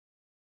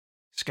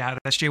Scott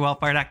at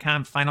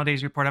sjwellfire.com, Final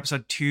Days Report,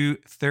 episode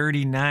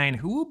 239.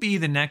 Who will be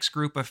the next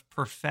group of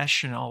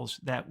professionals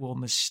that will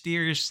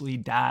mysteriously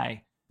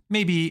die,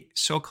 maybe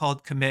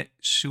so-called commit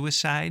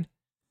suicide?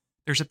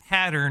 There's a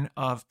pattern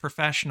of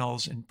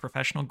professionals and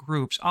professional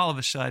groups all of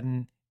a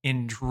sudden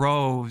in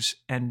droves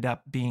end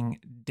up being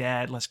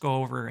dead. Let's go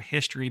over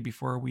history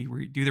before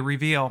we do the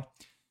reveal.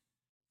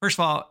 First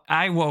of all,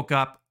 I woke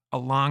up a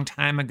long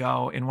time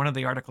ago, and one of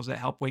the articles that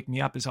helped wake me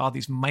up is all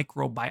these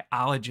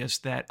microbiologists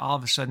that all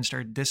of a sudden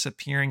started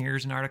disappearing.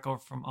 Here's an article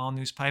from All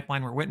News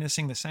Pipeline. We're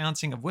witnessing the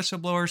silencing of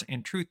whistleblowers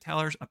and truth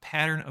tellers, a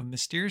pattern of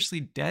mysteriously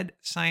dead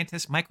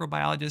scientists,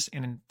 microbiologists,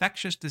 and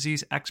infectious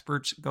disease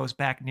experts goes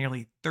back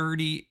nearly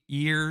 30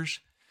 years.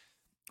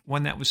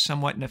 One that was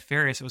somewhat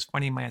nefarious. It was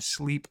funny, my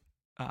asleep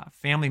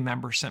family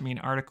member sent me an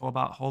article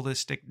about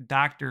holistic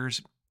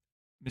doctors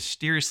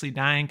mysteriously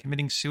dying,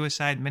 committing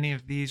suicide. Many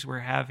of these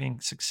were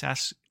having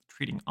success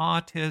treating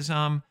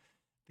autism.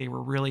 They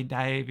were really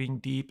diving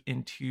deep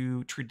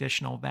into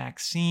traditional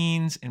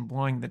vaccines and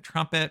blowing the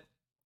trumpet.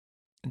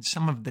 And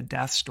some of the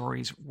death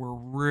stories were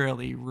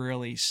really,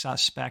 really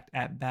suspect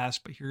at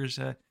best. But here's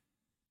a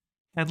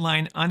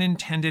headline: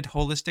 Unintended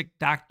Holistic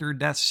Doctor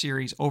Death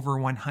Series, over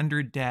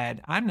 100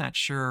 dead. I'm not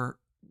sure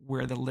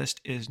where the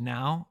list is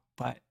now,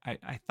 but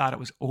I thought it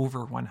was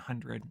over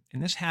 100.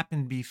 And this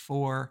happened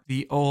before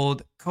the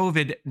old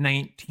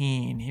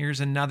COVID-19. Here's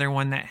another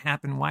one that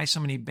happened. Why so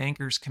many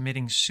bankers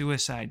committing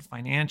suicide,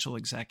 financial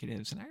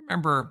executives. And I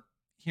remember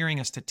hearing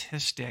a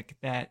statistic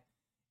that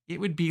it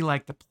would be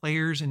like the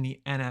players in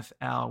the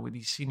NFL with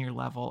these senior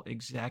level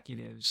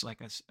executives,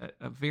 like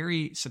a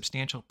very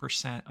substantial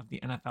percent of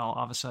the NFL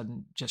all of a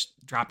sudden just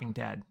dropping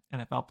dead,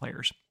 NFL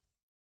players.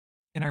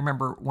 And I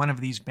remember one of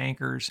these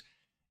bankers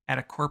at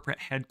a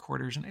corporate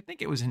headquarters, and I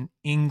think it was in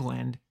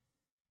England,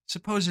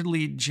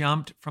 supposedly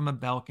jumped from a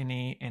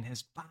balcony and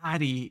his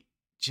body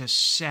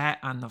just sat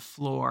on the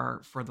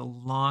floor for the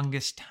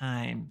longest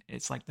time.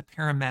 It's like the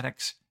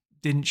paramedics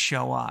didn't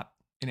show up,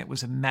 and it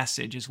was a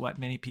message, is what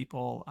many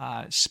people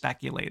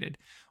speculated.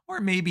 Or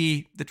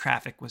maybe the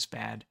traffic was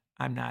bad.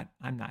 I'm not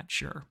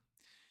sure.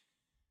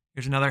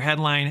 Here's another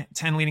headline: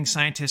 10 leading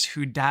scientists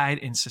who died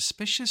in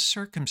suspicious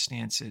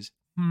circumstances.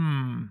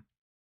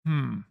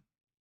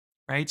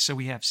 Right? So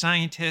we have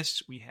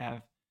scientists, we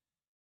have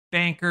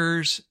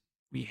bankers,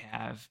 we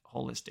have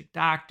holistic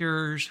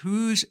doctors.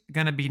 Who's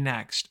going to be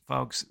next,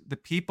 folks? The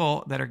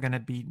people that are going to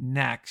be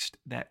next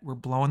that we're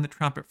blowing the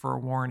trumpet for a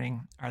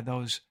warning are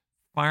those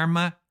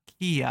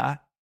pharmakeia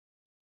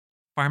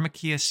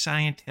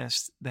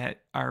scientists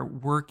that are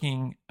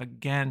working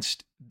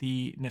against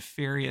the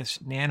nefarious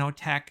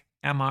nanotech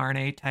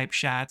mRNA type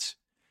shots.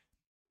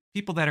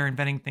 People that are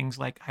inventing things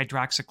like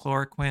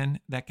hydroxychloroquine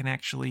that can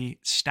actually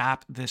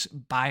stop this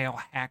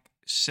biohack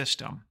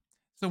system.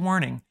 It's a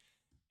warning.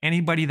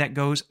 Anybody that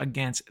goes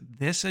against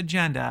this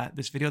agenda,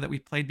 this video that we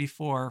played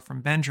before from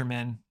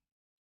Benjamin,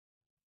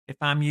 if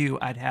I'm you,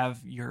 I'd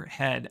have your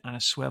head on a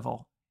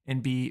swivel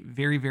and be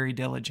very, very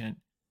diligent.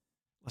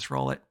 Let's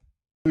roll it.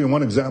 I'll give you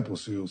one example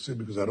so you'll see,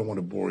 because I don't want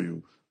to bore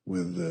you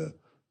with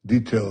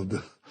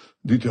detailed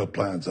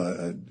plans,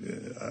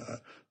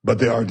 but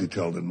they are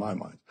detailed in my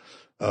mind.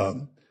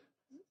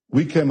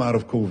 We came out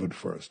of COVID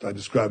first. I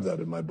described that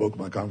in my book,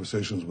 My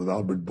Conversations with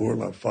Albert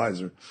Bourla of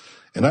Pfizer.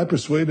 And I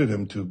persuaded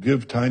him to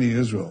give tiny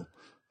Israel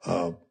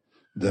the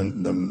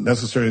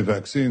necessary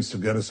vaccines to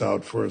get us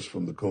out first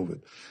from the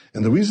COVID.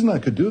 And the reason I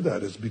could do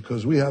that is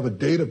because we have a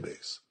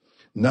database,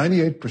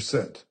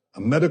 98%,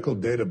 a medical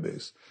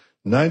database.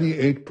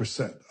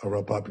 98% of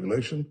our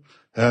population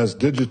has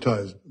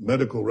digitized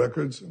medical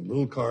records and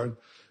little card.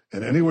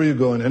 And anywhere you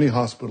go in any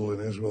hospital in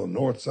Israel,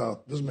 north,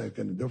 south, doesn't make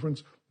any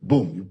difference.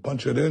 Boom, you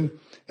punch it in,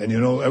 and you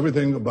know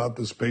everything about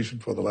this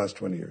patient for the last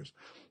 20 years.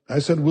 I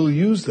said, we'll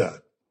use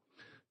that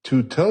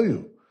to tell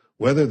you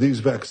whether these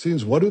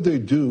vaccines, what do they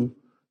do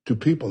to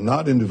people,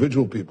 not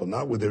individual people,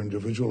 not with their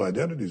individual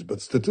identities,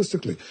 but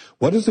statistically.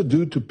 What does it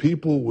do to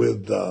people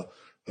with,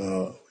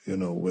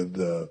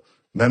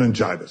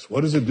 meningitis?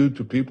 What does it do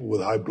to people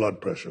with high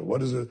blood pressure?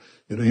 What is it?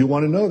 You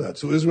want to know that.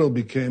 So Israel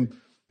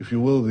became, if you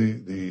will,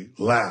 the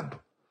lab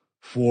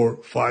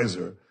for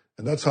Pfizer.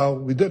 And that's how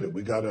we did it.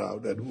 We got it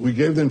out. And we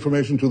gave the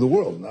information to the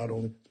world. Not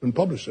only, it's been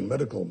published in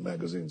medical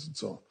magazines and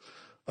so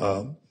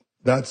on.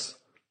 That's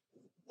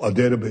a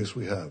database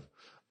we have.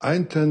 I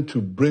intend to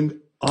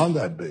bring on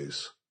that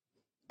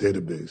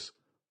database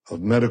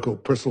of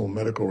personal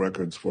medical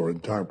records for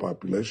entire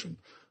population,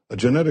 a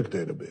genetic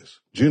database,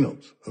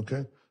 genomes,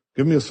 okay?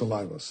 Give me a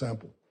saliva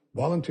sample,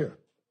 volunteer.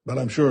 But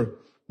I'm sure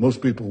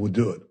most people would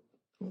do it.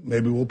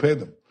 Maybe we'll pay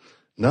them.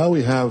 Now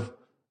we have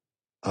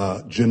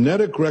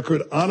genetic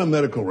record on a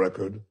medical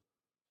record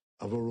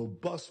of a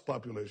robust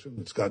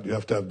population. You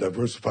have to have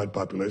diversified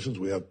populations.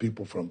 We have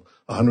people from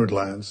 100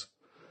 lands.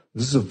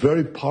 This is a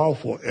very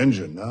powerful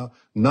engine.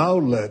 Now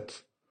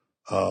let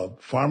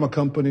pharma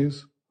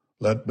companies,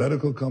 let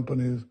medical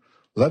companies,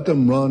 let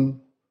them run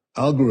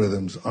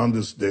algorithms on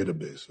this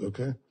database,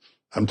 okay?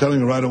 I'm telling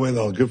you right away that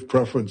I'll give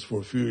preference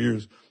for a few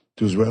years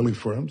to Israeli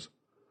firms,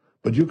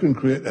 but you can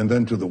create, and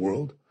then to the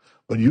world,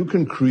 but you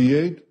can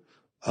create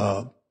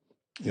a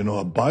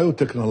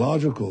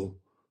biotechnological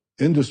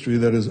industry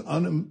that is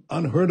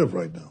unheard of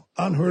right now,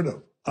 unheard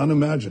of,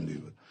 unimagined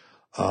even.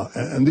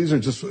 And these are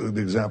just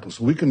the examples.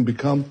 So we can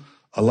become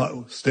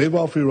stave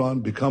off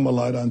Iran, become a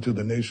light unto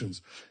the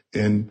nations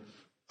in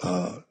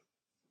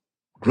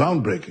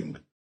groundbreaking.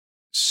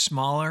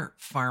 Smaller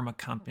pharma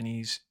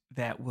companies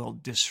that will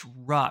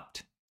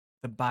disrupt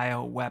the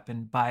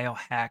bioweapon,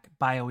 biohack,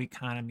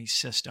 bioeconomy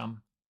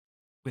system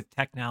with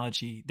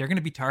technology, they're going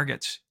to be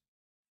targets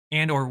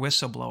and or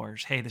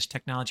whistleblowers. Hey, this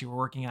technology we're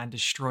working on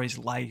destroys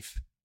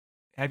life.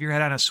 Have your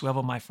head on a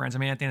swivel, my friends. I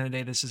mean, at the end of the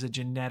day, this is a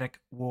genetic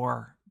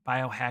war,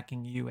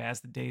 biohacking you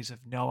as the days of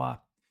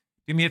Noah.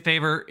 Do me a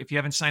favor, if you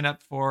haven't signed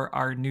up for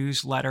our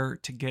newsletter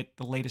to get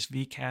the latest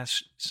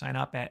VCast, sign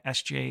up at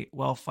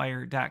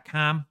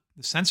sjwellfire.com.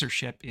 The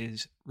censorship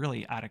is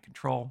really out of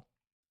control.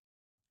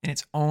 And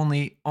it's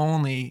only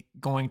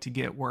going to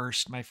get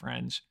worse, my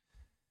friends.